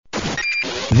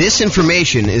This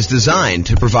information is designed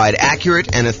to provide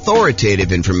accurate and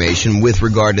authoritative information with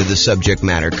regard to the subject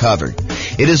matter covered.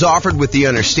 It is offered with the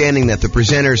understanding that the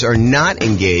presenters are not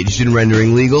engaged in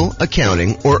rendering legal,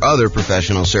 accounting, or other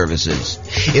professional services.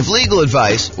 If legal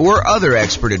advice or other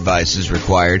expert advice is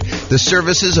required, the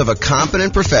services of a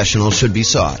competent professional should be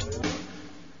sought.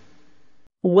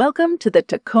 Welcome to the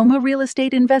Tacoma Real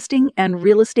Estate Investing and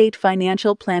Real Estate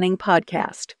Financial Planning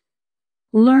Podcast.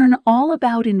 Learn all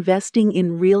about investing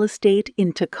in real estate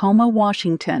in Tacoma,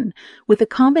 Washington, with a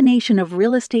combination of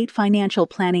real estate financial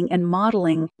planning and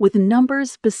modeling with numbers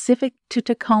specific to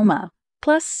Tacoma,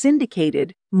 plus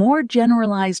syndicated, more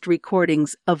generalized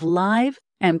recordings of live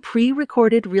and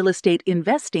pre-recorded real estate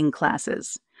investing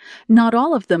classes, not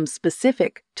all of them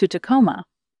specific to Tacoma.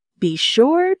 Be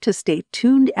sure to stay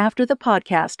tuned after the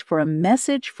podcast for a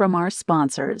message from our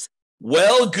sponsors.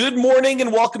 Well, good morning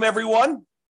and welcome, everyone.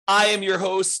 I am your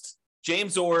host,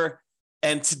 James Orr,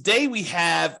 and today we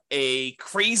have a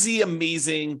crazy,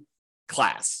 amazing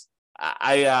class.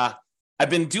 I've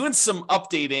been doing some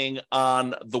updating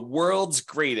on the world's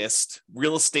greatest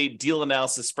real estate deal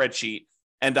analysis spreadsheet,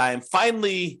 and I am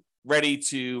finally ready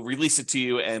to release it to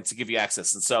you and to give you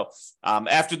access. And so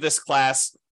after this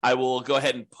class, I will go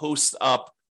ahead and post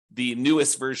up the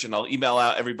newest version. I'll email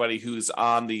out everybody who's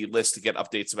on the list to get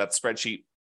updates about the spreadsheet,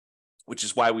 which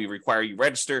is why we require you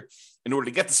register in order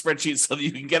to get the spreadsheet so that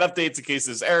you can get updates in case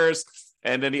there's errors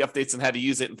and any updates on how to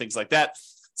use it and things like that.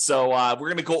 So we're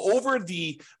going to go over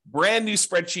the brand new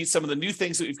spreadsheet, some of the new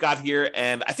things that we've got here,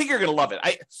 and I think you're going to love it.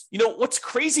 What's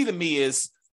crazy to me is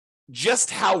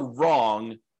just how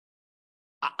wrong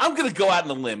I'm going to go out on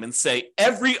a limb and say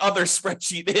every other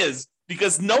spreadsheet is,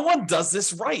 because no one does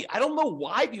this right. I don't know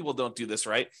why people don't do this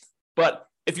right, but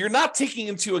if you're not taking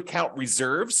into account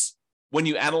reserves when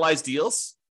you analyze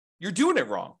deals, you're doing it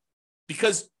wrong,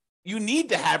 because you need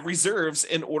to have reserves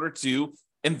in order to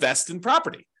invest in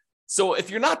property. So if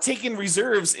you're not taking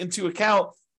reserves into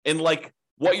account in like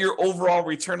what your overall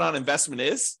return on investment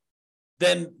is,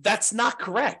 then that's not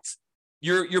correct.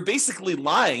 You're basically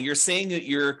lying. You're saying that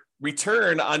your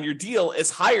return on your deal is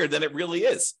higher than it really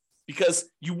is, because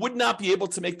you would not be able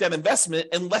to make that investment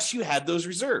unless you had those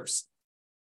reserves.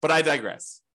 But I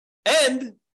digress.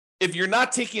 And if you're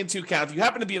not taking into account, if you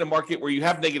happen to be in a market where you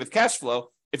have negative cash flow,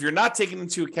 if you're not taking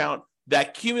into account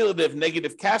that cumulative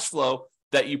negative cash flow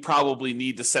that you probably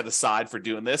need to set aside for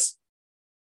doing this,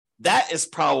 that is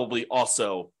probably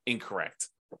also incorrect.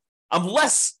 I'm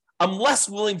less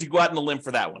willing to go out on a limb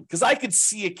for that one, because I could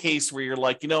see a case where you're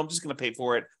like, I'm just going to pay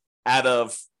for it out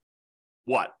of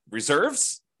what?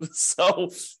 Reserves?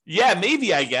 So yeah,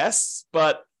 maybe, I guess,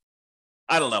 but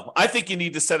I don't know. I think you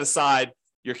need to set aside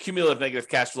your cumulative negative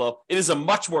cash flow. It is a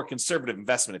much more conservative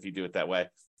investment if you do it that way.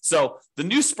 So the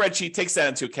new spreadsheet takes that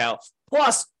into account.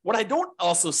 Plus, what I don't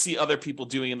also see other people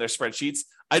doing in their spreadsheets,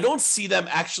 I don't see them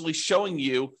actually showing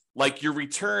you like your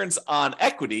returns on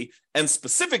equity, and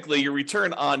specifically your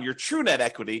return on your true net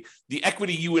equity, the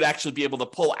equity you would actually be able to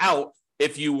pull out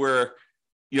if you were,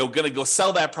 going to go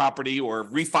sell that property or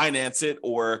refinance it,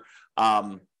 or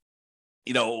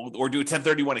or do a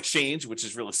 1031 exchange, which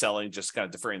is really selling, just kind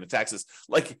of deferring the taxes.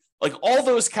 Like all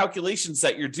those calculations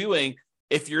that you're doing,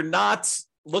 if you're not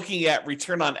looking at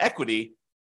return on equity,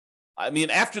 I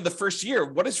mean, after the first year,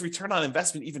 what does return on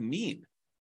investment even mean?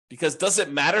 Because does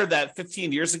it matter that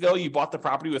 15 years ago you bought the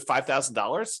property with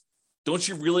 $5,000? Don't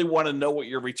you really want to know what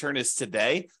your return is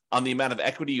today on the amount of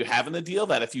equity you have in the deal,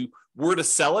 that if you were to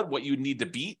sell it, what you would need to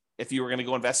beat if you were going to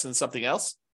go invest in something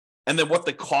else? And then what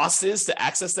the cost is to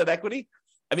access that equity?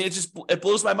 I mean, it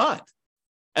blows my mind.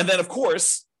 And then, of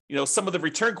course, some of the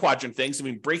return quadrant things,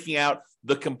 breaking out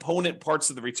the component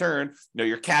parts of the return,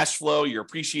 your cash flow, your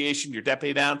appreciation, your debt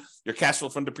pay down, your cash flow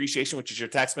from depreciation, which is your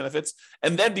tax benefits.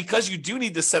 And then because you do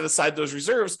need to set aside those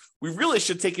reserves, we really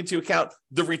should take into account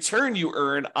the return you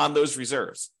earn on those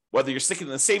reserves, whether you're sticking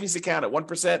in a savings account at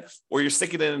 1% or you're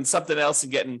sticking it in something else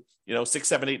and getting, 6,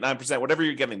 7, 8, 9%, whatever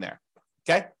you're getting there.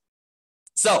 Okay.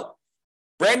 So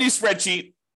brand new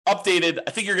spreadsheet, updated.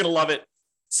 I think you're going to love it.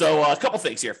 So a couple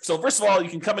things here. So first of all, you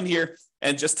can come in here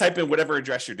and just type in whatever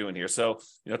address you're doing here. So,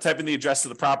 type in the address of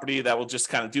the property. That will just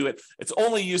kind of do it. It's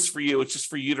only used for you. It's just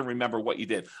for you to remember what you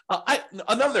did.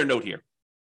 Another note here.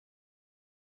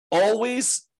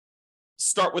 Always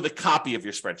start with a copy of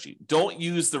your spreadsheet. Don't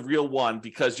use the real one,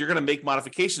 because you're going to make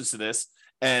modifications to this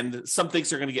and some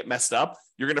things are going to get messed up.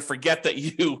 You're going to forget that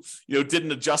you did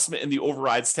an adjustment in the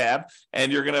overrides tab,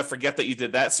 and you're going to forget that you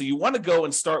did that. So you want to go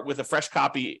and start with a fresh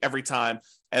copy every time,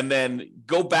 and then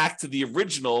go back to the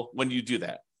original when you do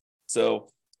that. So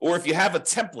Or if you have a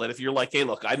template, if you're like, hey,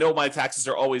 look, I know my taxes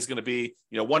are always going to be,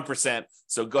 1%.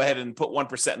 So go ahead and put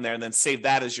 1% in there and then save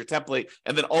that as your template.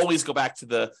 And then always go back to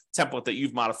the template that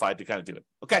you've modified to kind of do it.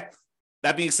 Okay.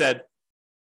 That being said,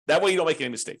 that way you don't make any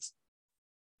mistakes.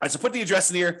 All right. So put the address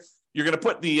in here. You're going to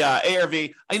put the ARV.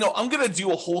 I know I'm going to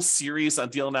do a whole series on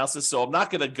deal analysis. So I'm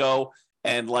not going to go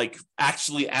and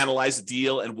actually analyze a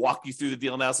deal and walk you through the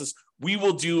deal analysis. We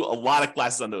will do a lot of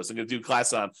classes on those. I'm going to do a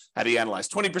class on how do you analyze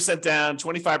 20% down,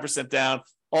 25% down,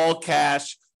 all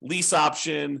cash, lease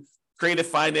option, creative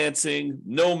financing,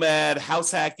 nomad,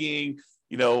 house hacking,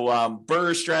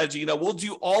 BRRRR strategy. We'll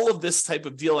do all of this type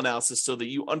of deal analysis so that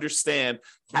you understand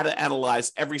how to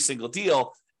analyze every single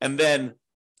deal. And then,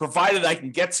 provided I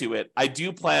can get to it, I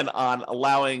do plan on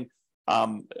allowing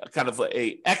kind of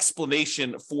a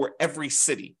explanation for every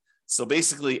city. So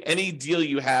basically, any deal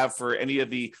you have for any of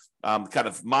the kind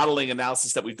of modeling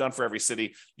analysis that we've done for every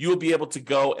city, you will be able to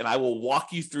go and I will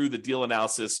walk you through the deal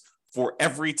analysis for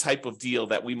every type of deal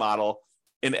that we model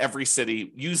in every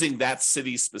city using that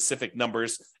city's specific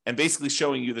numbers and basically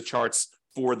showing you the charts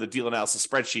for the deal analysis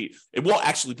spreadsheet. It won't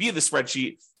actually be the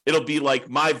spreadsheet. It'll be like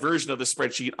my version of the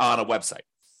spreadsheet on a website.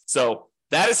 So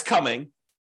that is coming.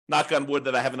 Knock on wood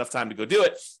that I have enough time to go do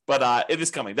it, but it is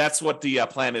coming. That's what the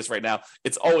plan is right now.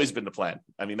 It's always been the plan.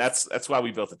 I mean, that's why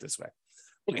we built it this way.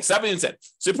 Okay, so that being said,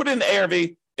 so you put it in the ARV.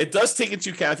 It does take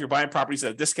into account if you're buying properties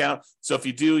at a discount. So if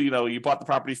you do, you bought the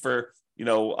property for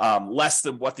less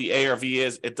than what the ARV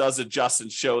is, it does adjust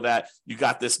and show that you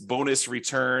got this bonus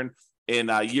return in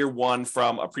year one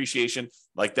from appreciation,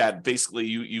 like that. Basically,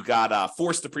 you got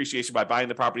forced appreciation by buying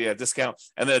the property at a discount,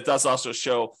 and then it does also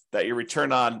show that your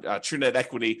return on true net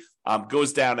equity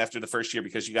goes down after the first year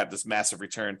because you got this massive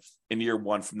return in year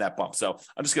one from that bump. So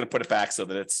I'm just going to put it back so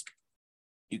that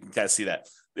you can kind of see that.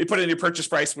 They put in your purchase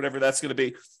price, whatever that's going to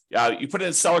be. You put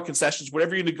in seller concessions,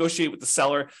 whatever you negotiate with the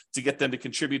seller to get them to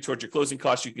contribute towards your closing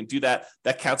costs, you can do that.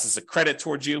 That counts as a credit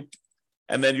towards you.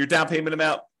 And then your down payment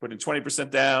amount, put in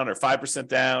 20% down or 5%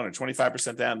 down or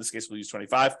 25% down. In this case, we'll use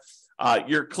 25.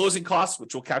 Your closing costs,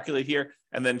 which we'll calculate here,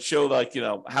 and then show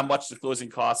how much the closing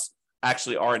costs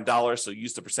actually are in dollars. So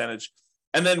use the percentage.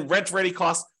 And then rent ready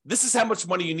costs. This is how much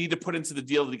money you need to put into the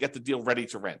deal to get the deal ready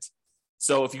to rent.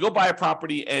 So if you go buy a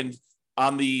property and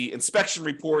on the inspection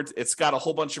report, it's got a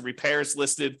whole bunch of repairs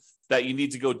listed that you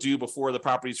need to go do before the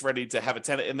property is ready to have a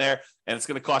tenant in there, and it's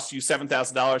going to cost you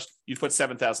 $7,000, you put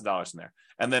 $7,000 in there.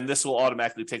 And then this will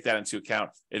automatically take that into account.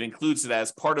 It includes it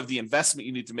as part of the investment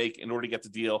you need to make in order to get the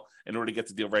deal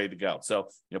ready to go. So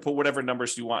put whatever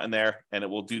numbers you want in there, and it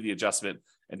will do the adjustment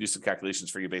and do some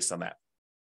calculations for you based on that.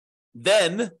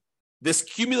 Then this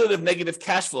cumulative negative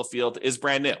cash flow field is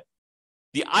brand new.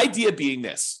 The idea being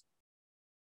this: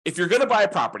 if you're going to buy a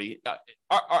property,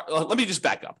 let me just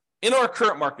back up. In our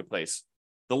current marketplace,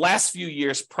 the last few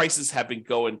years, prices have been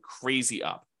going crazy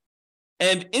up,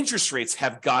 and interest rates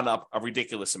have gone up a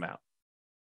ridiculous amount.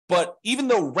 But even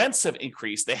though rents have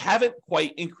increased, they haven't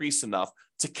quite increased enough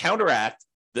to counteract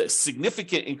the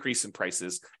significant increase in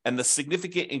prices and the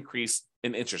significant increase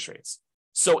in interest rates.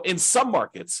 So in some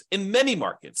markets, in many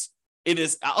markets,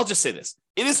 I'll just say this,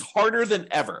 it is harder than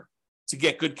ever to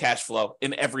get good cash flow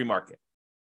in every market.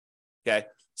 Okay.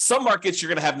 Some markets, you're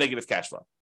going to have negative cash flow,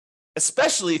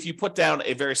 especially if you put down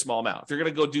a very small amount. If you're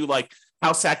going to go do like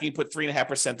house hacking, put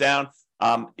 3.5% down,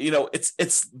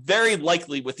 it's very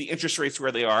likely with the interest rates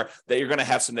where they are that you're going to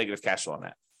have some negative cash flow on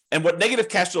that. And what negative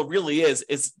cash flow really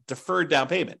is deferred down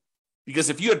payment. Because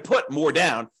if you had put more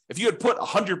down, if you had put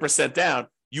 100% down,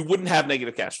 you wouldn't have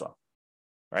negative cash flow,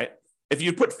 right? If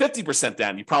you put 50%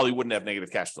 down, you probably wouldn't have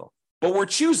negative cash flow. But we're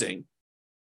choosing,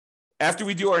 after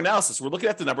we do our analysis, we're looking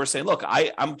at the numbers saying, look,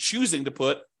 I'm choosing to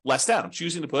put less down. I'm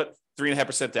choosing to put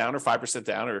 3.5% down or 5%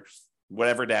 down or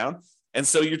whatever down. And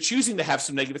so you're choosing to have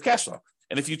some negative cash flow.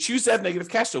 And if you choose to have negative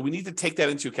cash flow, we need to take that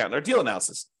into account in our deal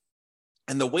analysis.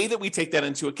 And the way that we take that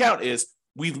into account is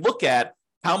we look at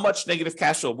how much negative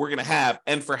cash flow we're going to have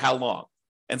and for how long.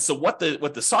 And so what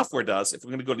the software does, if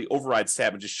we're going to go to the overrides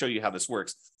tab and just show you how this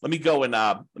works, let me go and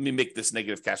let me make this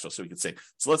negative cash flow so we can see.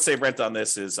 So let's say rent on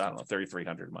this is, I don't know,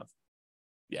 $3,300 a month.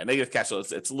 Yeah, negative cash flow,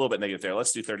 it's a little bit negative there.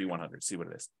 Let's do $3,100, see what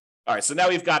it is. All right, so now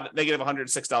we've got negative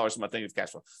 $106 a month negative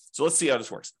cash flow. So let's see how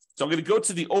this works. So I'm going to go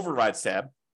to the overrides tab.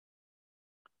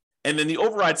 And in the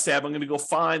overrides tab, I'm going to go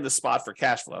find the spot for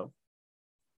cash flow,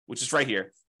 which is right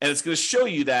here. And it's going to show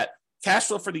you that cash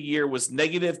flow for the year was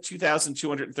negative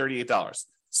 $2,238.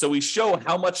 So we show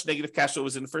how much negative cash flow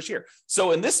was in the first year.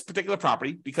 So in this particular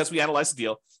property, because we analyzed the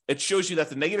deal, it shows you that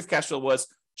the negative cash flow was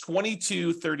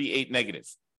 $2,238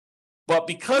 negative. But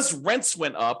because rents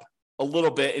went up a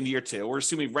little bit in year 2. We're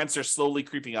assuming rents are slowly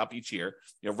creeping up each year.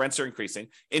 Rents are increasing.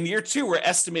 In year 2, we're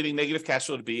estimating negative cash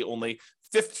flow to be only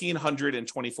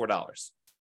 $1,524.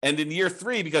 And in year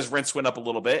 3, because rents went up a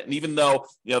little bit, and even though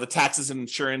the taxes and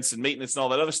insurance and maintenance and all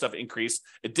that other stuff increased,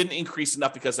 it didn't increase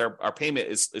enough because our payment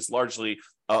is largely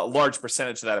a large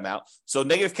percentage of that amount. So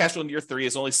negative cash flow in year 3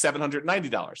 is only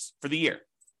 $790 for the year.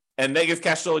 And negative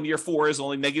cash flow in year 4 is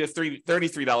only negative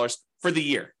 $33 for the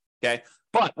year. Okay.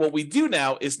 But what we do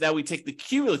now is we take the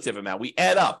cumulative amount. We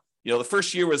add up. The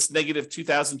first year was negative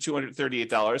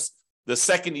 $2,238. The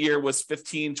second year was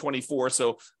 $1,524.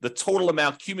 So the total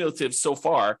amount cumulative so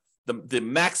far, the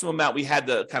maximum amount we had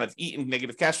to kind of eat in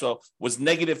negative cash flow was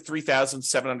negative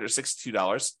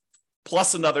 $3,762,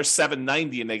 plus another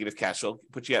 $790 in negative cash flow,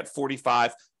 put you at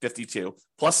 $4,552,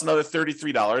 plus another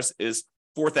 $33 is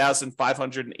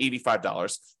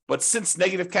 $4,585. But since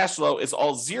negative cash flow is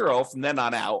all zero from then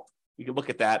on out, we can look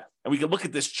at that, and we can look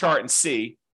at this chart and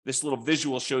see this little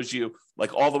visual shows you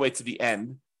like all the way to the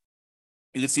end.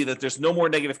 You can see that there's no more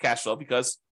negative cash flow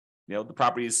because the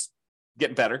property is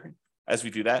getting better as we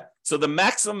do that. So the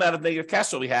maximum amount of negative cash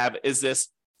flow we have is this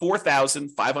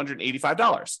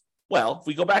 $4,585. Well, if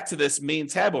we go back to this main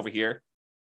tab over here,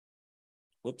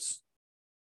 whoops.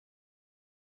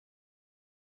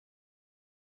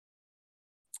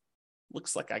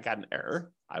 Looks like I got an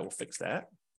error. I will fix that.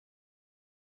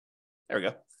 There we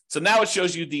go. So now it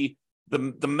shows you the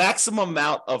maximum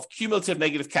amount of cumulative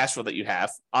negative cash flow that you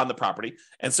have on the property.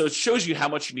 And so it shows you how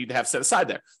much you need to have set aside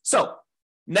there. So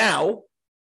now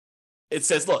it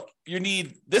says, look, you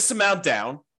need this amount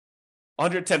down,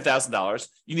 $110,000.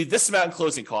 You need this amount in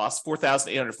closing costs,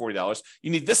 $4,840.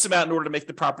 You need this amount in order to make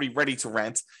the property ready to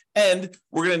rent. And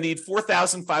we're going to need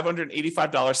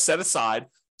 $4,585 set aside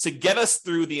to get us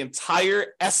through the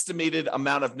entire estimated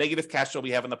amount of negative cash flow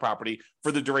we have in the property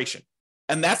for the duration.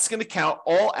 And that's going to count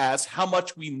all as how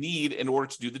much we need in order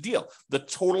to do the deal. The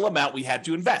total amount we had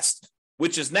to invest,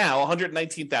 which is now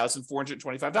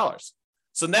 $119,425.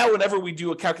 So now whenever we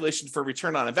do a calculation for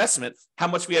return on investment, how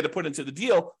much we had to put into the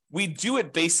deal, we do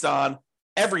it based on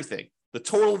everything: the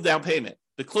total down payment,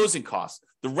 the closing costs,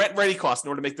 the rent ready costs in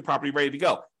order to make the property ready to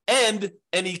go, and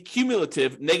any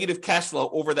cumulative negative cash flow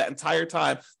over that entire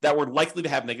time that we're likely to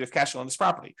have negative cash flow on this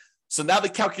property. So now the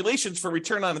calculations for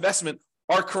return on investment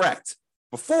are correct.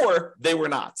 Before, they were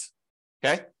not.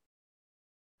 Okay?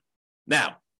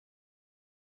 Now,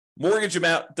 mortgage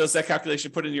amount does that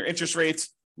calculation, put in your interest rates,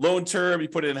 loan term, you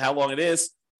put in how long it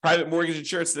is. Private mortgage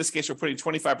insurance, in this case, we're putting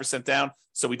 25% down,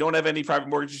 so we don't have any private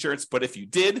mortgage insurance. But if you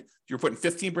did, if you're putting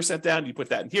 15% down, you put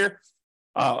that in here.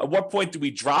 At what point do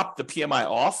we drop the PMI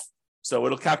off? So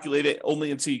it'll calculate it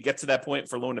only until you get to that point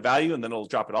for loan to value, and then it'll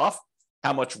drop it off.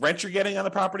 How much rent you're getting on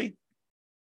the property.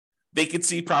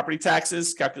 Vacancy, property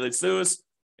taxes, calculates those.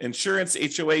 Insurance,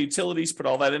 HOA, utilities, put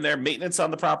all that in there. Maintenance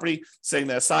on the property, setting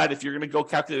that aside. If you're going to go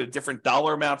calculate a different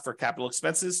dollar amount for capital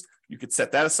expenses, you could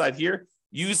set that aside here.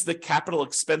 Use the capital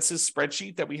expenses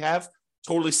spreadsheet that we have,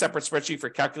 totally separate spreadsheet for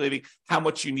calculating how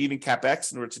much you need in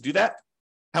CapEx in order to do that.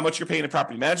 How much you're paying in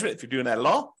property management, if you're doing that at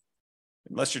all,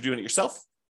 unless you're doing it yourself.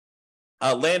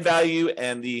 Land value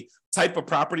and the type of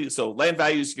property. So land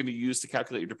value is going to be used to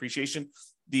calculate your depreciation.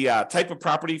 The type of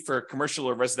property for commercial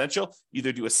or residential,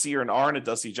 either do a C or an R, and it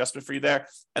does the adjustment for you there.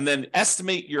 And then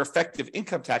estimate your effective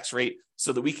income tax rate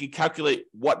so that we can calculate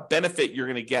what benefit you're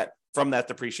going to get from that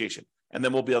depreciation. And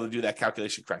then we'll be able to do that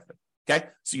calculation correctly. Okay,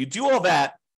 so you do all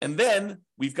that, and then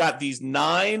we've got these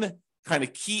 9 kind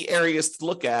of key areas to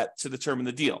look at to determine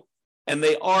the deal. And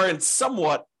they are in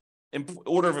somewhat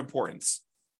order of importance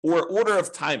or order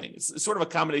of timing. It's sort of a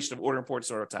combination of order of importance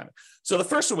and order of timing. So the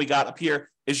first one we got up here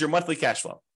is your monthly cash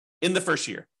flow in the first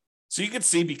year. So you can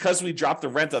see, because we dropped the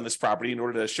rent on this property in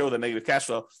order to show the negative cash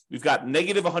flow, we've got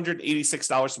negative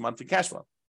 $186 a month in cash flow.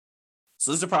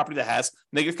 So this is a property that has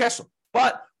negative cash flow.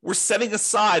 But we're setting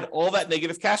aside all that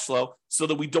negative cash flow so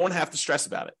that we don't have to stress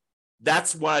about it.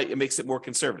 That's why it makes it more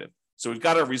conservative. So we've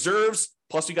got our reserves,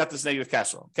 plus we got this negative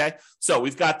cash flow, okay? So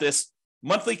we've got this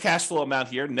monthly cash flow amount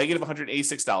here, negative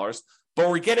 $186, but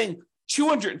we're getting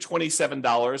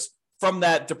 $227 from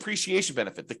that depreciation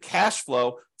benefit, the cash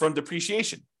flow from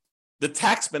depreciation, the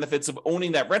tax benefits of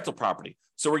owning that rental property.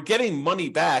 So we're getting money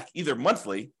back either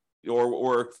monthly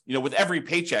or with every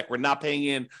paycheck. We're not paying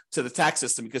in to the tax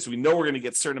system because we know we're going to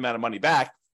get a certain amount of money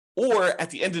back, or at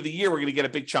the end of the year, we're going to get a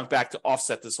big chunk back to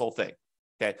offset this whole thing.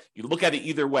 Okay, you look at it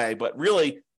either way, but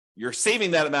really you're saving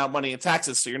that amount of money in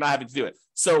taxes, so you're not having to do it.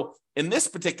 So in this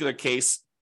particular case,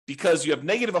 because you have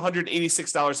negative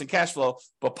 $186 in cash flow,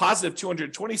 but positive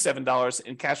 $227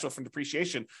 in cash flow from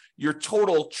depreciation, your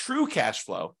total true cash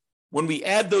flow, when we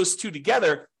add those two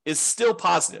together, is still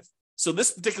positive. So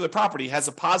this particular property has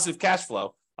a positive cash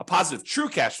flow, a positive true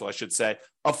cash flow, I should say,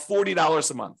 of $40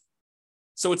 a month.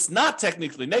 So it's not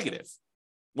technically negative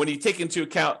when you take into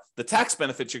account the tax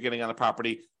benefits you're getting on the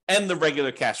property and the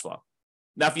regular cash flow.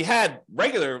 Now, if you had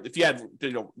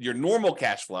your normal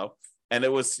cash flow and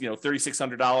it was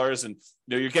 $3,600 and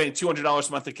you're getting $200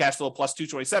 a month of cash flow plus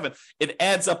 $227, it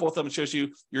adds up both of them and shows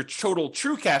you your total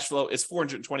true cash flow is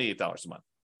 $428 a month.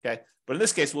 Okay, but in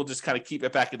this case, we'll just kind of keep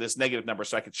it back at this negative number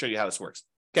so I can show you how this works.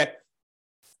 Okay,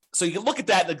 so you can look at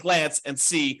that in a glance and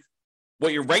see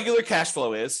what your regular cash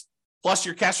flow is, plus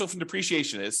your cash flow from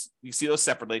depreciation is. You see those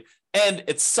separately, and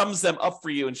it sums them up for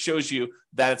you and shows you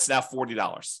that it's now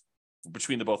 $40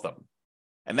 between the both of them.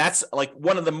 And that's like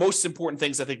one of the most important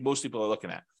things I think most people are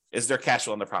looking at is their cash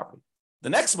flow on their property. The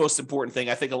next most important thing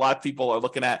I think a lot of people are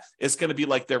looking at is going to be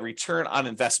like their return on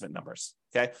investment numbers.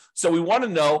 Okay, so we want to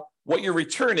know what your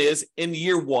return is in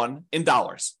year one in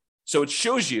dollars. So it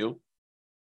shows you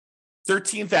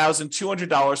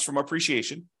 $13,200 from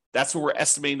appreciation. That's where we're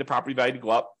estimating the property value to go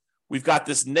up. We've got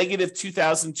this negative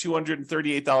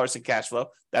 $2,238 in cash flow.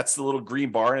 That's the little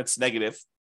green bar, and it's negative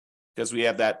because we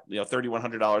have that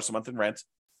 $3,100 a month in rent.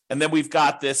 And then we've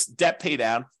got this debt pay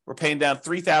down. We're paying down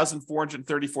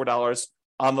 $3,434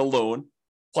 on the loan,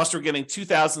 plus we're getting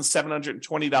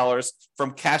 $2,720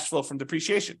 from cash flow from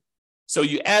depreciation. So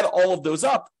you add all of those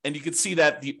up, and you can see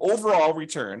that the overall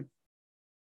return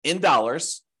in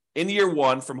dollars in year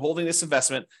one from holding this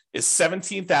investment is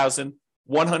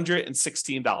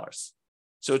 $17,116.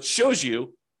 So it shows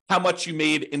you how much you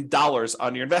made in dollars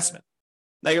on your investment.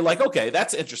 Now you're like, okay,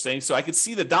 that's interesting. So I can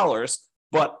see the dollars,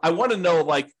 but I want to know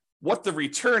what the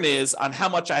return is on how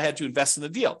much I had to invest in the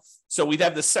deal. So we'd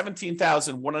have the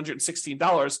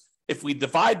 $17,116. If we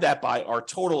divide that by our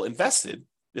total invested,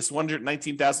 this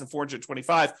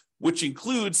 $119,425, which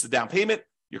includes the down payment,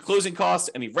 your closing costs,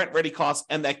 any rent ready costs,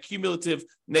 and that cumulative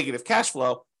negative cash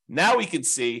flow, now we can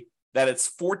see that it's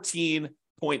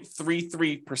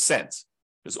 14.33%.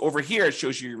 Because over here, it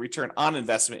shows you your return on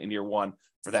investment in year one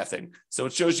for that thing. So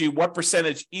it shows you what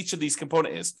percentage each of these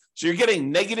component is. So you're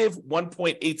getting negative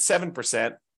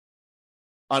 1.87%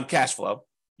 on cash flow.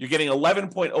 You're getting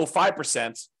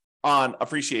 11.05% on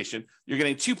appreciation. You're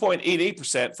getting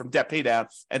 2.88% from debt pay down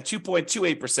and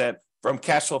 2.28% from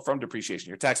cash flow from depreciation,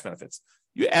 your tax benefits.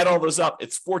 You add all those up,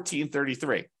 it's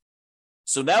 1433.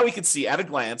 So now we can see at a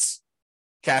glance,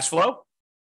 cash flow,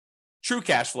 true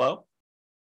cash flow,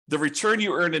 the return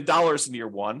you earned in dollars in year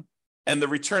one, and the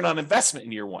return on investment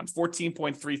in year one,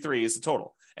 14.33 is the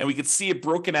total. And we can see it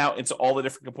broken out into all the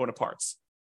different component parts.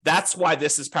 That's why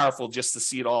this is powerful, just to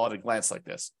see it all at a glance like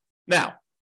this. Now,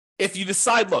 if you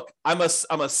decide, look, I'm a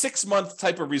 6-month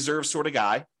type of reserve sort of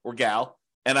guy or gal,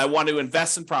 and I want to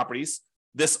invest in properties,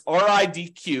 this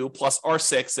RIDQ plus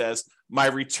R6 says my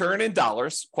return in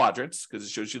dollars, quadrants, because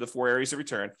it shows you the 4 areas of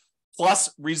return,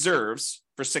 plus reserves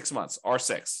for 6 months,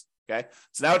 R6. Okay,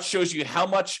 so now it shows you how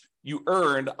much you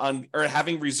earned on or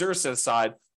having reserves set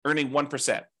aside, earning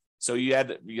 1%. So you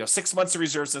had 6 months of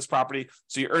reserves in this property,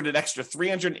 so you earned an extra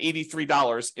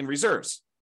 $383 in reserves.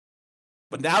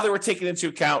 But now that we're taking into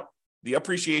account the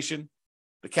appreciation,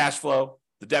 the cash flow,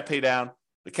 the debt pay down,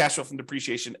 the cash flow from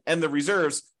depreciation, and the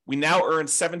reserves, we now earn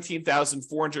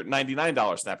 $17,499 in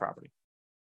that property.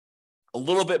 A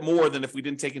little bit more than if we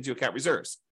didn't take into account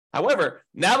reserves. However,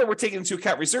 now that we're taking into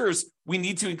account reserves, we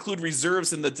need to include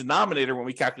reserves in the denominator when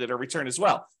we calculate our return as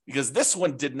well, because this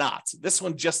one did not. This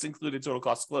one just included total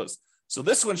cost to close. So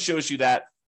this one shows you that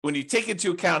when you take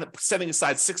into account setting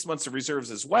aside 6 months of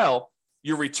reserves as well,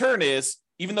 your return is,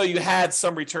 even though you had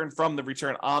some return from the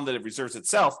return on the reserves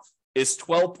itself, is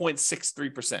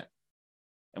 12.63%.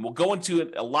 And we'll go into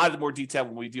a lot more detail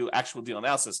when we do actual deal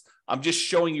analysis. I'm just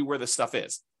showing you where this stuff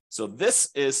is. So this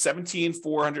is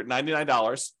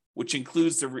 $17,499, which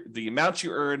includes the amount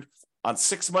you earned on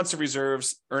 6 months of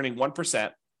reserves, earning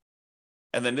 1%.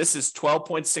 And then this is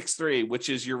 12.63, which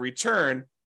is your return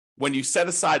when you set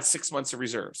aside 6 months of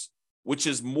reserves, which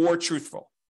is more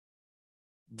truthful.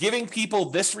 Giving people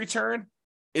this return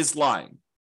is lying,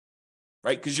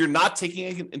 right? Because you're not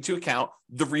taking into account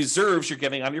the reserves you're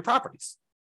getting on your properties.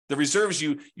 The reserves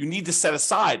you need to set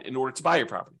aside in order to buy your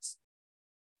properties.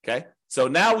 Okay? So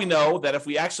now we know that if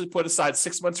we actually put aside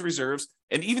 6 months of reserves,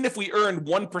 and even if we earn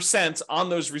 1% on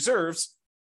those reserves,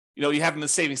 you have in the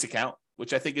savings account,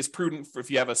 which I think is prudent for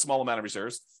if you have a small amount of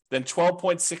reserves, then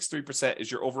 12.63% is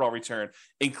your overall return,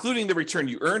 including the return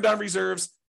you earned on reserves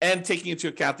and taking into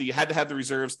account that you had to have the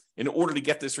reserves in order to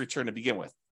get this return to begin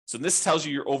with. So this tells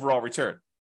you your overall return.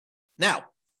 Now,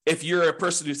 if you're a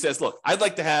person who says, look, I'd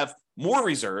like to have more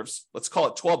reserves, let's call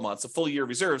it 12 months, a full year of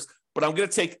reserves, but I'm going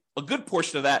to take a good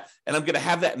portion of that and I'm going to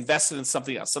have that invested in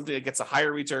something else, something that gets a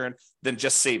higher return than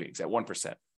just savings at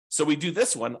 1%. So we do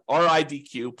this one,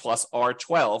 RIDQ plus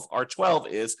R12. R12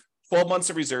 is 12 months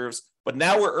of reserves, but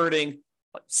now we're earning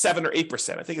 7 or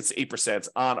 8%. I think it's 8%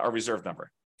 on our reserve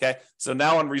number. Okay. So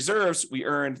now on reserves, we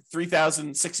earned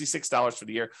 $3,066 for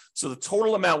the year. So the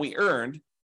total amount we earned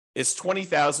is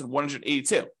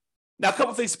 $20,182. Now, a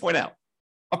couple of things to point out.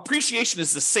 Appreciation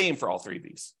is the same for all three of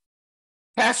these.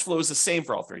 Cash flow is the same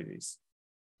for all three of these.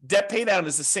 Debt pay down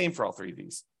is the same for all three of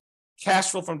these. Cash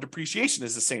flow from depreciation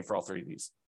is the same for all three of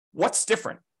these. What's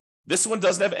different? This one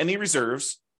doesn't have any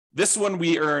reserves. This one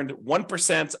we earned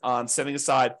 1% on setting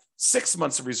aside 6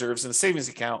 months of reserves in a savings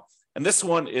account. And this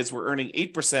one is we're earning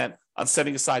 8% on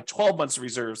setting aside 12 months of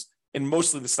reserves in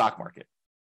mostly the stock market.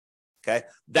 Okay,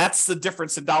 that's the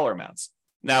difference in dollar amounts.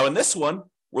 Now, in this one,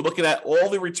 we're looking at all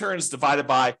the returns divided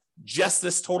by just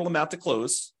this total amount to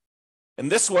close. In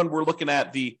this one, we're looking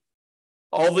at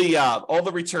all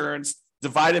the returns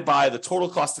divided by the total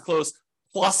cost to close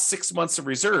plus 6 months of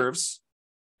reserves.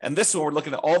 And this one, we're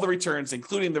looking at all the returns,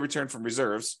 including the return from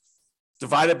reserves,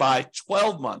 divided by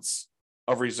 12 months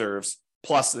of reserves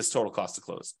plus this total cost to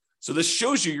close. So this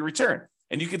shows you your return.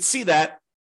 And you can see that,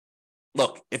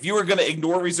 look, if you were going to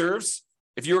ignore reserves,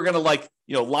 if you were going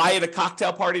to lie at a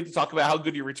cocktail party to talk about how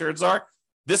good your returns are,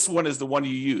 this one is the one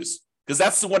you use because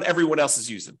that's the one everyone else is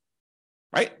using,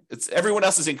 right? Everyone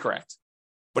else is incorrect.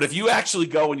 But if you actually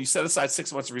go and you set aside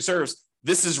 6 months of reserves,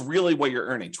 this is really what you're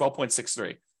earning,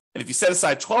 12.63. And if you set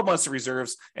aside 12 months of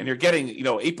reserves and you're getting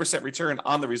 8% return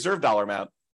on the reserve dollar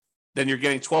amount, then you're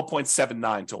getting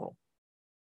 12.79 total.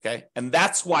 Okay. And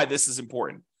that's why this is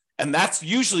important. And that's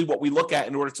usually what we look at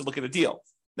in order to look at a deal.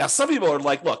 Now, some people are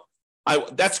like, look,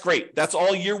 that's great. That's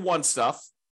all year one stuff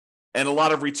and a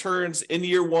lot of returns in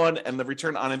year one and the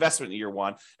return on investment in year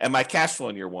one and my cash flow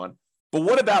in year one. But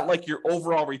what about like your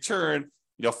overall return,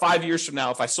 5 years from now,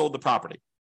 if I sold the property?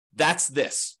 That's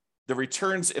the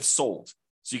returns if sold.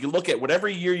 So you can look at whatever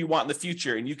year you want in the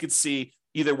future and you can see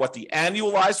either what the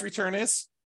annualized return is,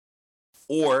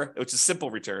 or which is simple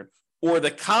return, or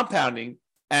the compounding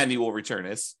annual return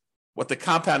is, what the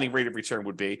compounding rate of return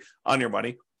would be on your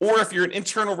money. Or if you're an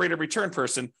internal rate of return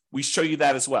person, we show you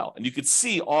that as well. And you could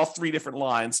see all three different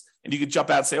lines and you could jump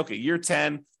out and say, okay, year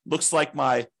 10 looks like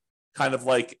my kind of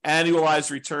like annualized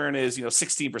return is,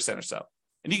 16% or so.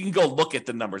 And you can go look at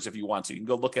the numbers if you want to. You can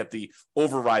go look at the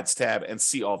overrides tab and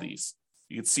see all these.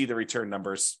 You can see the return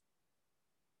numbers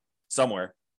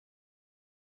somewhere.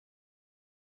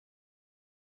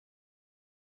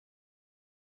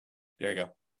 There you go.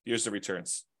 Here's the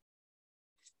returns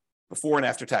before and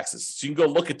after taxes. So you can go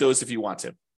look at those if you want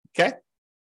to, okay?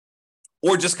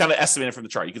 Or just kind of estimate it from the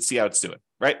chart. You can see how it's doing,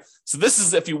 right? So this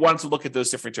is if you want to look at those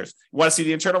different returns. You want to see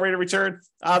the internal rate of return?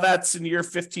 That's in year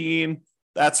 15.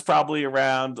 That's probably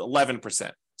around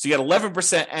 11%. So you got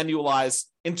 11% annualized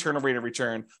internal rate of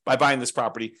return by buying this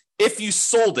property. If you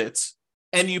sold it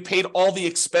and you paid all the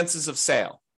expenses of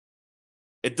sale,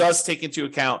 it does take into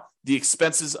account the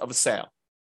expenses of a sale.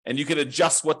 And you can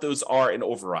adjust what those are in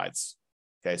overrides.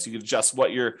 Okay, so you can adjust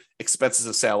what your expenses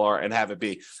of sale are and have it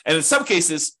be. And in some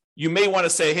cases, you may want to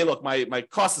say, hey, look, my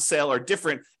costs of sale are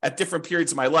different at different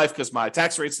periods of my life because my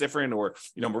tax rate's different, or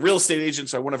I'm a real estate agent,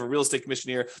 so I won't have a real estate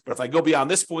commission here. But if I go beyond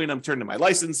this point, I'm turning my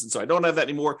license, and so I don't have that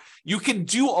anymore. You can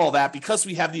do all that because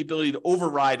we have the ability to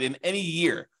override in any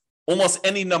year, almost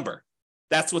any number.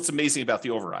 That's what's amazing about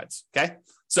the overrides. Okay,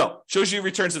 so shows you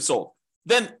returns if sold.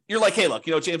 Then you're like, hey, look,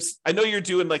 James, I know you're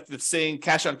doing like the saying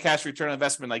cash on cash return on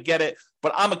investment. I get it,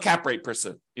 but I'm a cap rate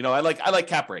person. I like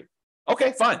cap rate.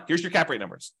 Okay, fine. Here's your cap rate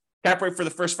numbers. Cap rate for the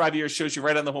first 5 years shows you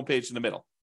right on the homepage in the middle,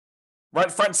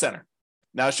 right front and center.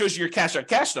 Now it shows you your cash on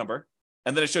cash number,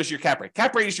 and then it shows you your cap rate.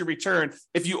 Cap rate is your return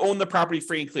if you own the property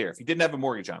free and clear, if you didn't have a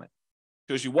mortgage on it.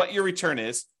 It shows you what your return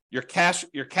is, your cash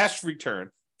return,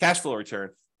 cash flow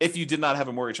return, if you did not have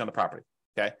a mortgage on the property.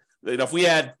 Okay. If we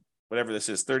had whatever this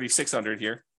is, 3,600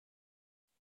 here,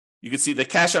 you can see the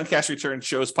cash on cash return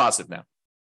shows positive now.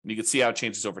 And you can see how it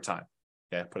changes over time.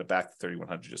 Okay, put it back to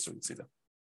 3,100 just so we can see that.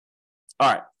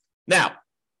 All right. Now,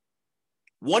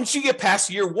 once you get past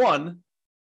year one,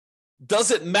 does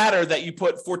it matter that you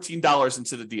put $14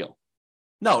 into the deal?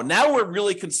 No, now we're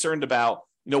really concerned about,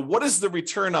 what is the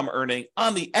return I'm earning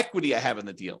on the equity I have in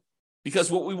the deal?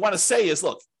 Because what we want to say is,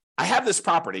 look, I have this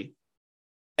property,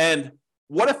 and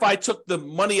what if I took the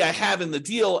money I have in the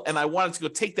deal and I wanted to go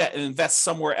take that and invest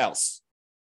somewhere else?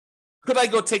 Could I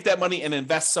go take that money and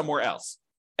invest somewhere else?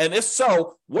 And if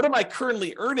so, what am I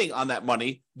currently earning on that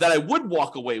money that I would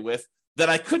walk away with that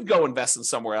I could go invest in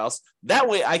somewhere else? That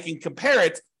way I can compare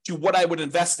it to what I would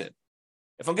invest in.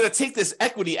 If I'm going to take this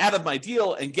equity out of my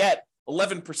deal and get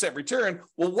 11% return,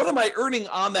 well, what am I earning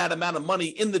on that amount of money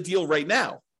in the deal right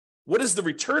now? What is the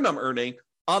return I'm earning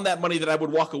on that money that I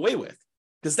would walk away with?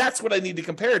 Because that's what I need to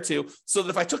compare it to, so that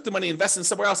if I took the money and invested in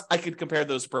somewhere else, I could compare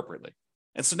those appropriately.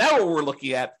 And so now what we're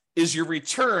looking at is your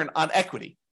return on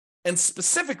equity. And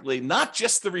specifically, not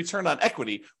just the return on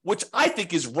equity, which I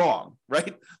think is wrong,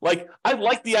 right? Like, I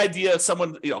like the idea of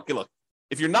someone, okay, look,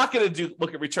 if you're not going to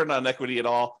look at return on equity at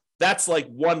all, that's like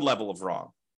one level of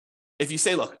wrong. If you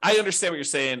say, look, I understand what you're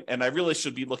saying, and I really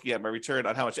should be looking at my return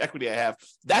on how much equity I have,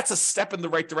 that's a step in the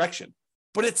right direction.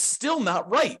 But it's still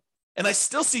not right. And I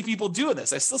still see people doing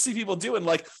this. I still see people doing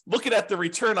like looking at the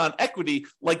return on equity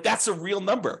like that's a real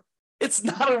number. It's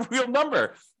not a real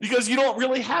number because you don't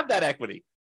really have that equity.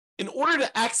 In order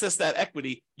to access that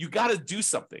equity, you got to do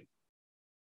something.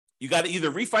 You got to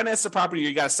either refinance the property or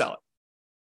you got to sell it.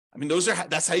 I mean,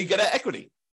 that's how you get at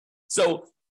equity. So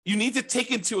you need to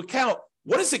take into account,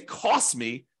 what does it cost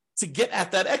me to get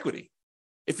at that equity?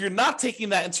 If you're not taking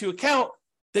that into account,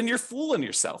 then you're fooling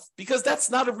yourself because that's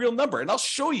not a real number. And I'll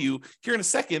show you here in a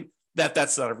second that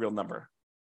that's not a real number.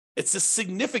 It's a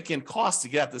significant cost to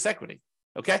get at this equity.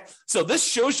 Okay. So this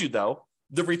shows you, though,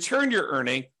 the return you're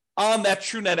earning on that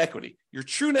true net equity. Your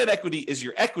true net equity is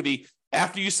your equity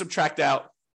after you subtract out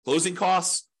closing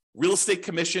costs, real estate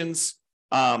commissions,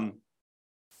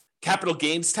 capital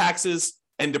gains taxes,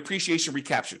 and depreciation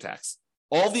recapture tax.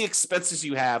 All the expenses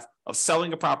you have of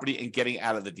selling a property and getting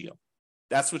out of the deal.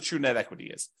 That's what true net equity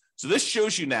is. So this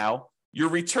shows you now your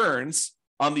returns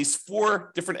on these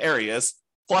 4 different areas,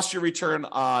 plus your return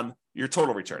on your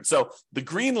total return. So the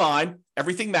green line,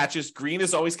 everything matches. Green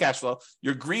is always cash flow.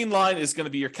 Your green line is going to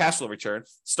be your cash flow return.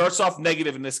 Starts off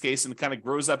negative in this case and kind of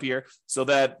grows up here so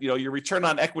that your return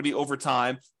on equity over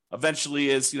time eventually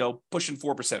is pushing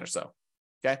 4% or so.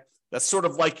 Okay, that's sort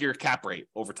of like your cap rate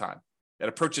over time. That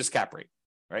approaches cap rate,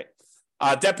 right?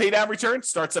 Debt pay down return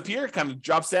starts up here, kind of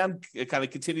drops down, it kind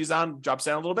of continues on, drops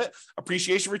down a little bit.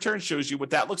 Appreciation return shows you what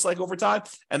that looks like over time.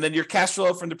 And then your cash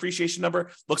flow from depreciation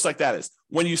number looks like that is.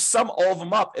 When you sum all of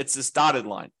them up, it's this dotted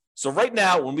line. So right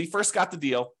now, when we first got the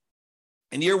deal,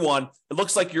 in year 1, it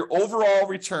looks like your overall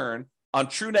return on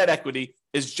true net equity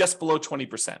is just below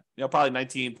 20%, probably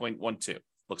 19.12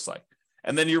 looks like.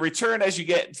 And then your return as you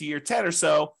get to year 10 or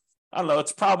so, I don't know,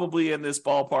 it's probably in this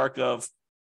ballpark of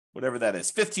whatever that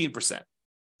is, 15%.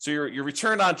 So your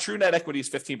return on true net equity is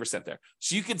 15% there.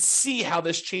 So you can see how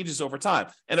this changes over time.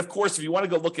 And of course, if you want to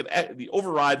go look at the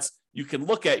overrides, you can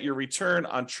look at your return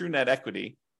on true net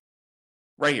equity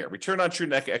right here, return on true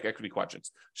net equity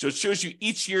quadrants. So it shows you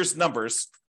each year's numbers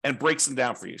and breaks them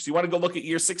down for you. So you want to go look at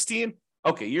year 16?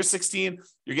 Okay, year 16,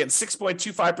 you're getting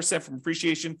 6.25% from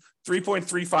appreciation,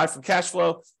 3.35 from cash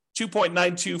flow,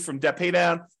 2.92 from debt pay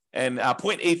down, and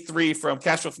 0.83 from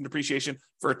cash flow from depreciation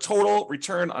for a total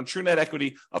return on true net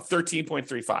equity of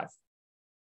 13.35.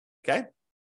 Okay?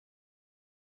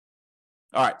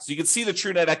 All right, so you can see the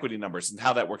true net equity numbers and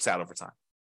how that works out over time.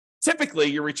 Typically,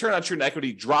 your return on true net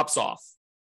equity drops off.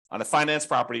 On a finance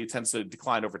property, it tends to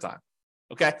decline over time.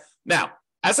 Okay? Now,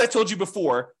 as I told you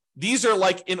before, these are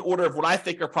like in order of what I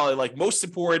think are probably like most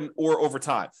important or over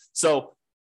time. So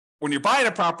when you're buying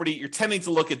a property, you're tending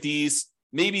to look at these,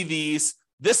 maybe these.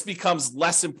 This becomes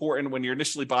less important when you're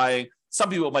initially buying. Some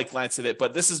people might glance at it,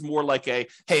 but this is more like hey,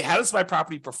 how does my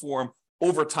property perform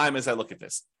over time as I look at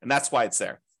this? And that's why it's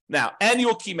there. Now,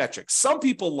 annual key metrics. Some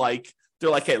people they're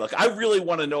like, hey, look, I really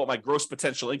want to know what my gross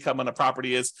potential income on a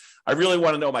property is. I really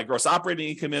want to know what my gross operating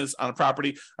income is on a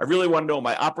property. I really want to know what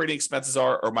my operating expenses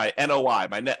are or my NOI,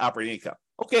 my net operating income.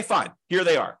 Okay, fine. Here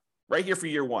they are, right here for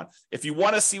year 1. If you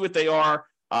want to see what they are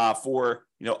for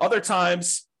other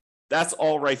times, that's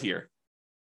all right here.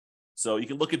 So you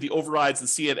can look at the overrides and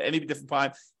see it at any different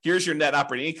time. Here's your net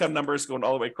operating income numbers going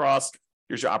all the way across.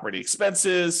 Here's your operating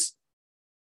expenses.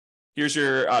 Here's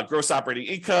your gross operating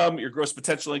income, your gross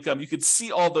potential income. You can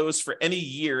see all those for any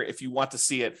year if you want to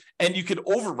see it, and you can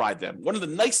override them. One of the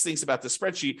nice things about the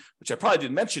spreadsheet, which I probably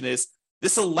didn't mention, is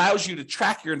this allows you to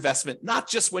track your investment, not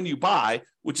just when you buy,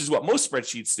 which is what most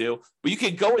spreadsheets do, but you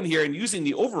can go in here and using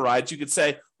the overrides, you could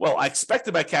say, well, I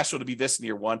expected my cash flow to be this in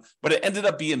year 1, but it ended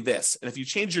up being this. And if you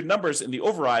change your numbers in the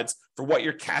overrides for what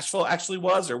your cash flow actually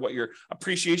was, or what your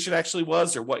appreciation actually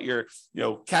was, or what your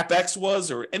CapEx was,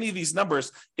 or any of these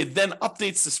numbers, it then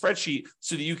updates the spreadsheet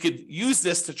so that you could use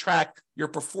this to track your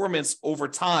performance over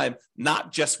time,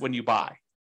 not just when you buy.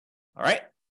 All right?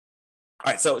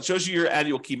 All right, so it shows you your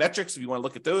annual key metrics if you want to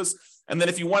look at those. And then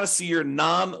if you want to see your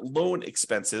non-loan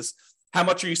expenses, how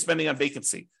much are you spending on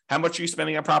vacancy? How much are you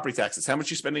spending on property taxes? How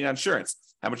much are you spending on insurance?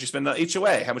 How much you spend on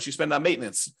HOA? How much you spend on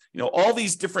maintenance? All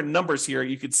these different numbers here,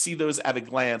 you could see those at a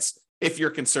glance if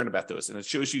you're concerned about those. And it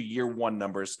shows you year one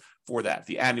numbers for that,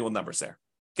 the annual numbers there.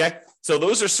 Okay. So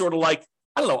those are sort of like,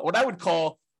 I don't know, what I would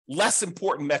call less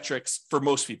important metrics for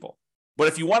most people. But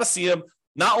if you want to see them,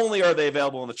 not only are they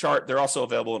available on the chart, they're also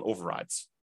available in overrides.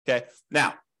 Okay.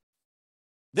 Now,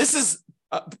 this is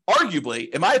arguably,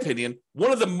 in my opinion,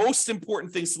 one of the most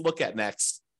important things to look at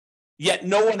next, yet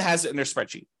no one has it in their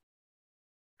spreadsheet.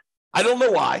 I don't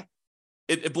know why.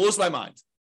 It blows my mind.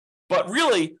 But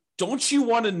really, don't you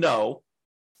want to know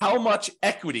how much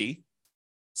equity,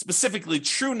 specifically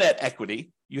true net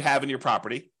equity, you have in your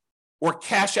property, or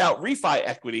cash out refi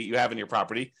equity you have in your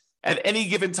property at any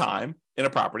given time in a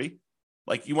property?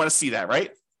 Like, you want to see that,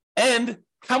 right? And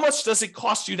how much does it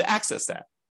cost you to access that?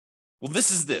 Well,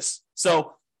 this is this.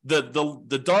 So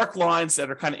the dark lines that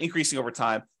are kind of increasing over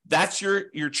time, that's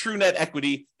your true net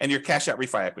equity and your cash out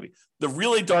refi equity. The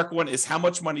really dark one is how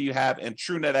much money you have in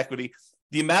true net equity,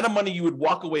 the amount of money you would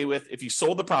walk away with if you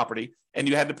sold the property and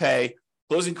you had to pay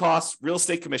closing costs, real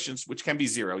estate commissions, which can be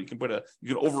zero. You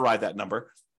can override that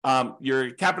number.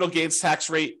 Your capital gains tax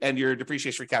rate and your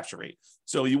depreciation recapture rate.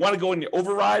 So you want to go in your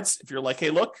overrides. If you're like, hey,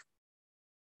 look,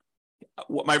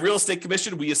 my real estate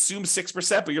commission, we assume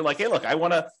 6%, but you're like, hey, look, I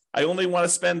only want to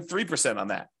spend 3% on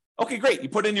that. Okay, great. You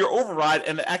put in your override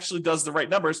and it actually does the right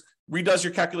numbers, redoes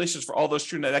your calculations for all those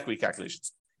true net equity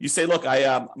calculations. You say, look,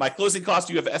 my closing costs,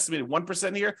 you have estimated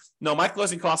 1% here. No, my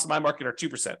closing costs in my market are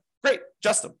 2%. Great,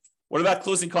 adjust them. What about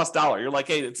closing cost dollar? You're like,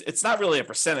 hey, it's not really a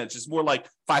percentage. It's more like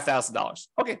 $5,000.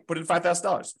 Okay, put in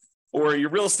 $5,000. Or your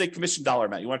real estate commission dollar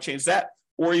amount. You want to change that?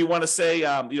 Or you want to say,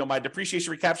 my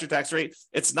depreciation recapture tax rate,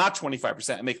 it's not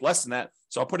 25%. I make less than that,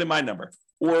 so I'll put in my number.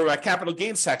 Or my capital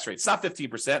gains tax rate, it's not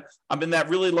 15%. I'm in that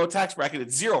really low tax bracket.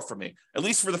 It's zero for me, at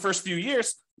least for the first few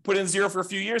years. Put in zero for a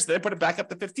few years, then put it back up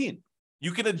to 15.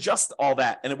 You can adjust all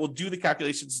that, and it will do the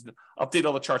calculations and update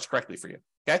all the charts correctly for you.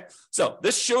 Okay, so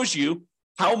this shows you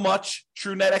how much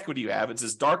true net equity you have. It's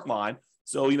this dark line.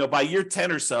 So, by year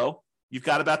 10 or so, you've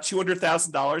got about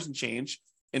 $200,000 and change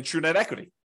in true net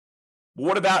equity. But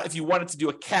what about if you wanted to do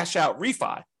a cash out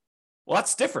refi? Well,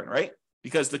 that's different, right?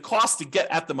 Because the cost to get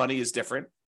at the money is different.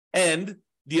 And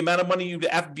the amount of money you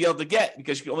have to be able to get,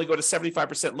 because you can only go to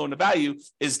 75% loan to value,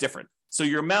 is different. So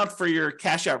your amount for your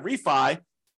cash out refi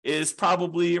is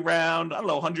probably around,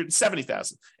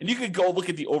 $170,000. And you could go look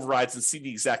at the overrides and see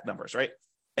the exact numbers, right?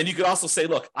 And you could also say,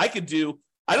 look, I don't do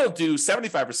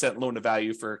 75% loan to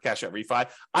value for cash out refi.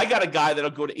 I got a guy that'll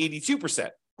go to 82%.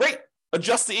 Great.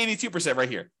 Adjust to 82% right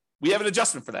here. We have an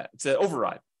adjustment for that. It's an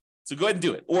override. So go ahead and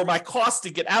do it. Or my cost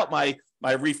to get out my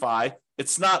refi,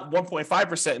 it's not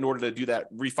 1.5% in order to do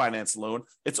that refinance loan.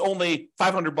 It's only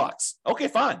 $500. Okay,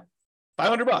 fine.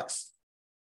 $500.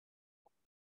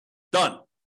 Done.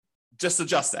 Just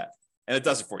adjust that. And it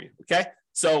does it for you. Okay.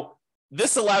 So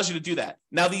this allows you to do that.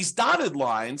 Now, these dotted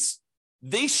lines,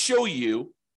 they show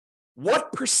you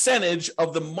what percentage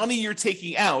of the money you're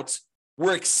taking out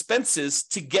were expenses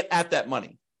to get at that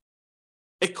money.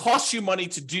 It costs you money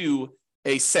to do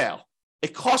a sale.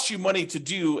 It costs you money to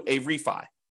do a refi.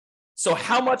 So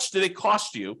how much did it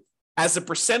cost you as a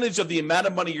percentage of the amount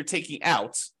of money you're taking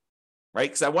out, right?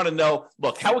 Because I want to know,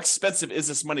 look, how expensive is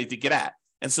this money to get at?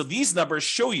 And so these numbers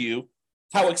show you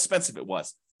how expensive it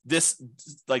was. This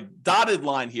like dotted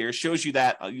line here shows you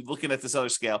that, you're looking at this other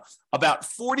scale, about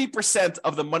 40%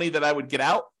 of the money that I would get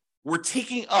out were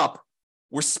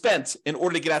spent in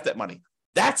order to get at that money.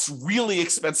 That's really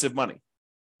expensive money.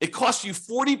 It costs you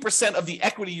 40% of the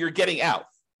equity you're getting out.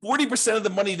 40% of the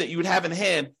money that you would have in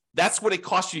hand, that's what it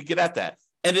costs you to get at that.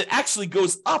 And it actually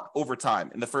goes up over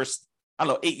time in the first,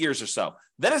 8 years or so.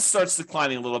 Then it starts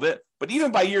declining a little bit. But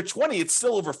even by year 20, it's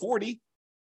still over 40. It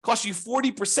costs you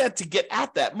 40% to get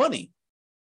at that money.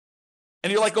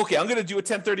 And you're like, okay, I'm going to do a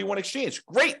 1031 exchange.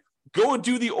 Great. Go and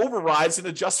do the overrides and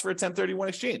adjust for a 1031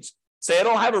 exchange. Say, I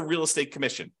don't have a real estate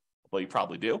commission. Well, you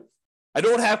probably do. I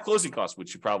don't have closing costs,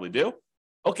 which you probably do.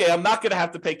 Okay, I'm not going to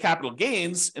have to pay capital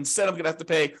gains. Instead, I'm going to have to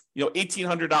pay,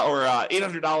 $1,800 or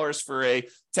 $800 for a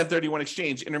 1031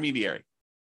 exchange intermediary.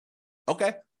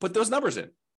 Okay, put those numbers in.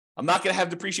 I'm not going to have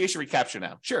depreciation recapture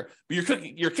now. Sure, but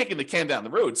you're kicking the can down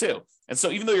the road too. And so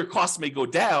even though your costs may go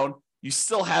down, you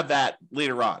still have that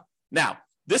later on. Now,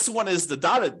 this one is the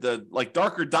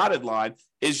darker dotted line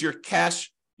is your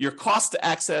cost to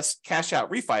access cash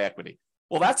out refi equity.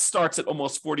 Well, that starts at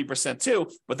almost 40%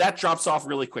 too, but that drops off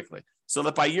really quickly. So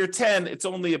that by year 10, it's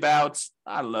only about,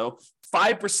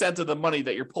 5% of the money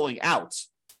that you're pulling out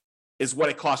is what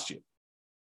it costs you.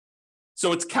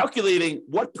 So it's calculating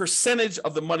what percentage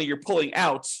of the money you're pulling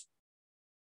out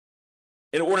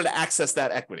in order to access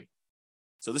that equity.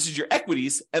 So this is your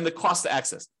equities and the cost to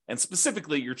access, and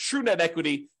specifically your true net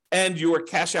equity and your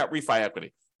cash out refi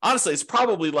equity. Honestly, it's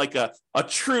probably like a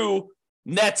true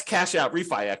net cash out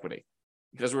refi equity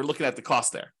because we're looking at the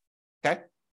cost there. Okay.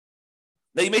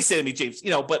 Now you may say to me, James,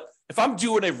 but if I'm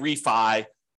doing a refi,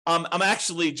 I'm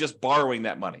actually just borrowing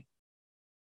that money.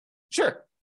 Sure.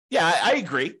 Yeah, I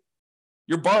agree.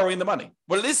 You're borrowing the money,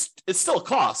 but it's still a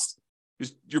cost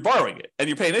because you're borrowing it and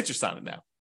you're paying interest on it now.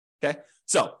 Okay.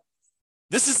 So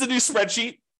this is the new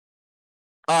spreadsheet.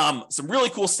 Some really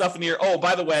cool stuff in here. Oh,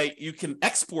 by the way, you can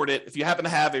export it. If you happen to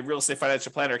have a real estate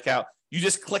financial planner account, you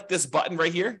just click this button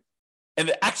right here and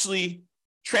it actually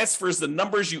transfers the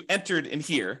numbers you entered in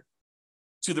here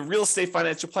to the real estate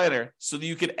financial planner so that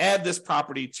you can add this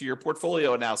property to your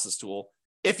portfolio analysis tool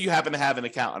if you happen to have an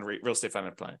account on real estate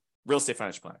financial planner.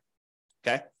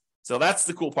 Okay. So that's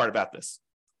the cool part about this.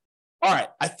 All right.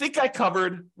 I think I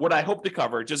covered what I hope to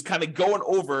cover, just kind of going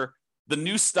over the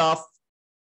new stuff,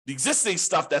 the existing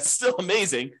stuff that's still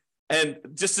amazing. And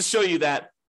just to show you that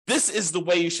this is the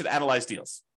way you should analyze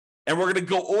deals. And we're going to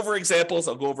go over examples.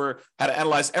 I'll go over how to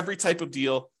analyze every type of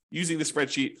deal using the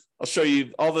spreadsheet. I'll show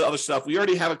you all the other stuff. We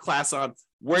already have a class on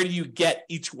where do you get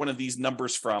each one of these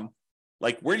numbers from?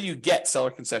 Like, where do you get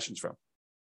seller concessions from?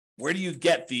 Where do you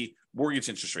get the mortgage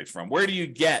interest rates from? Where do you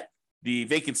get the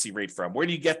vacancy rate from? Where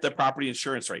do you get the property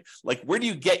insurance rate? Like, where do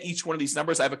you get each one of these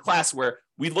numbers? I have a class where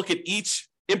we look at each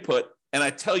input and I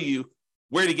tell you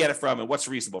where to get it from and what's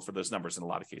reasonable for those numbers in a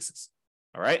lot of cases.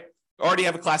 All right. I already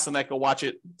have a class on that. Go watch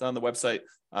it. It's on the website.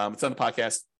 It's on the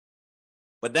podcast.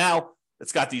 But now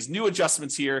it's got these new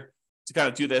adjustments here to kind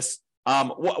of do this.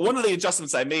 One of the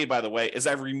adjustments I made, by the way, is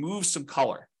I've removed some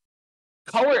color.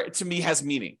 Color to me has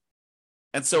meaning.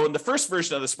 And so in the first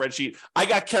version of the spreadsheet, I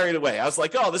got carried away. I was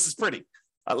like, oh, this is pretty.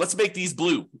 Let's make these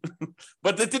blue.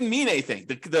 But that didn't mean anything.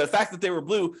 The fact that they were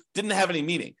blue didn't have any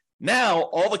meaning. Now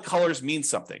all the colors mean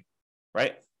something,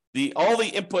 right? All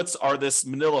the inputs are this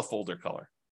manila folder color,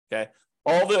 okay?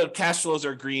 All the cash flows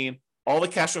are green. All the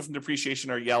cash flow from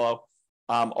depreciation are yellow.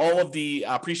 All of the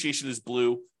appreciation is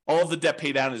blue. All of the debt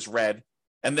pay down is red.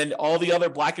 And then all the other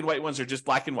black and white ones are just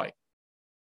black and white,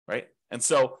 right? And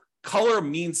so color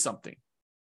means something.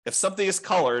 If something is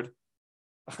colored,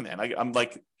 oh man,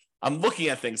 I'm looking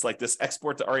at things like this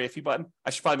export to REFE button. I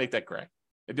should probably make that gray.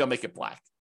 Maybe I'll make it black,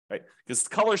 right? Because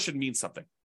color should mean something.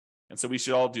 And so we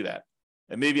should all do that.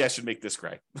 And maybe I should make this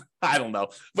gray. I don't know.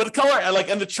 But the color,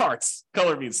 and the charts,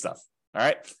 color means stuff. All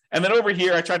right. And then over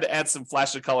here, I tried to add some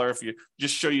flash of color if you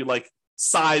just show you like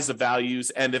size of values.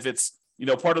 And if it's,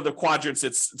 part of the quadrants,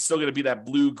 it's still going to be that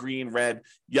blue, green, red,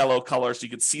 yellow color. So you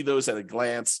can see those at a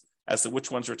glance as to which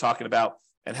ones we're talking about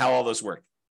and how all those work.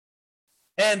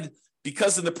 And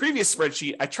because in the previous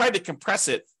spreadsheet, I tried to compress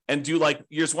it and do like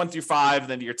years 1 through 5,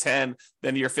 then year 10,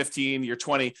 then year 15, year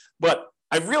 20. But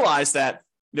I realized that,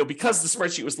 because the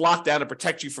spreadsheet was locked down to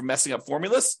protect you from messing up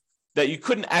formulas, that you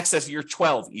couldn't access year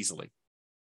 12 easily.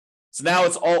 So now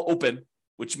it's all open,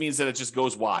 which means that it just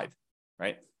goes wide,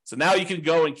 right? So now you can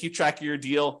go and keep track of your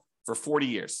deal for 40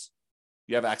 years.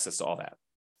 You have access to all that.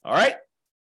 All right.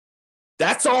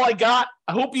 That's all I got.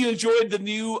 I hope you enjoyed the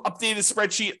new updated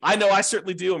spreadsheet. I know I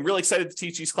certainly do. I'm really excited to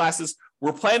teach these classes.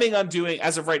 We're planning on doing,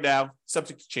 as of right now,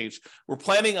 subject to change, we're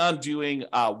planning on doing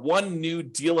one new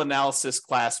deal analysis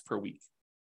class per week.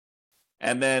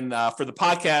 And then for the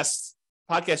podcast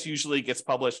usually gets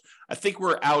published. I think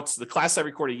we're out. The class I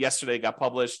recorded yesterday got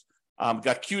published,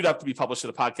 got queued up to be published to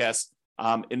the podcast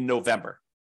in November.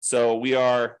 So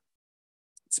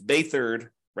it's May 3rd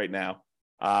right now.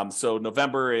 So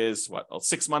November is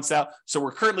 6 months out. So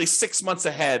we're currently 6 months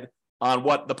ahead on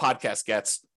what the podcast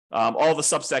gets. All the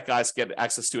Substack guys get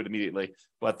access to it immediately,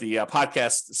 but the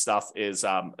podcast stuff is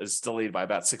delayed by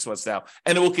about 6 months now,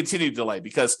 and it will continue to delay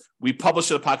because we publish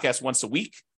the podcast once a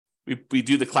week. We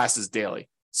do the classes daily.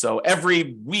 So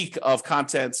every week of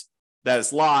content that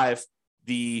is live,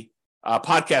 the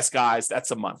podcast guys,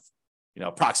 that's a month,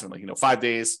 approximately, 5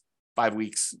 days, 5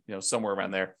 weeks, somewhere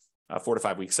around there. 4 to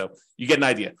 5 weeks. So you get an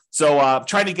idea. So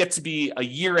trying to get to be a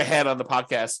year ahead on the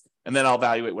podcast, and then I'll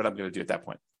evaluate what I'm going to do at that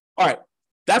point. All right.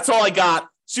 That's all I got.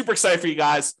 Super excited for you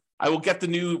guys. I will get the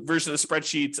new version of the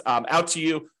spreadsheet out to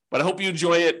you, but I hope you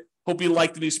enjoy it. Hope you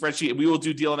like the new spreadsheet, and we will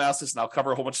do deal analysis, and I'll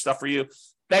cover a whole bunch of stuff for you.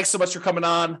 Thanks so much for coming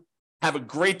on. Have a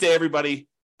great day, everybody.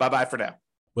 Bye-bye for now.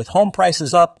 With home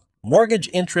prices up, mortgage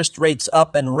interest rates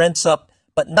up, and rents up,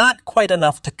 but not quite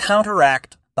enough to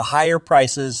counteract the higher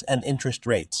prices and interest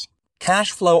rates.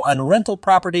 Cash flow on rental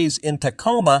properties in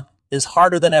Tacoma is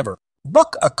harder than ever.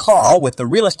 Book a call with the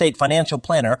Real Estate Financial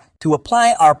Planner to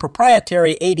apply our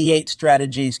proprietary 88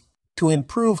 strategies to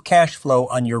improve cash flow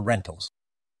on your rentals.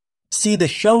 See the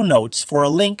show notes for a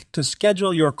link to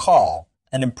schedule your call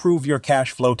and improve your cash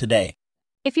flow today.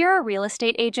 If you're a real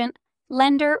estate agent,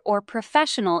 lender, or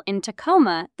professional in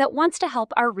Tacoma that wants to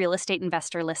help our real estate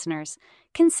investor listeners,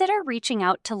 consider reaching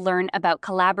out to learn about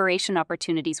collaboration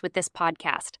opportunities with this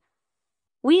podcast.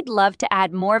 We'd love to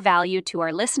add more value to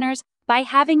our listeners by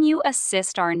having you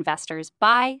assist our investors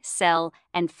buy, sell,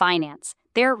 and finance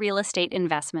their real estate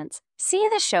investments. See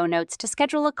the show notes to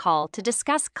schedule a call to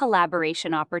discuss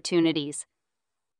collaboration opportunities.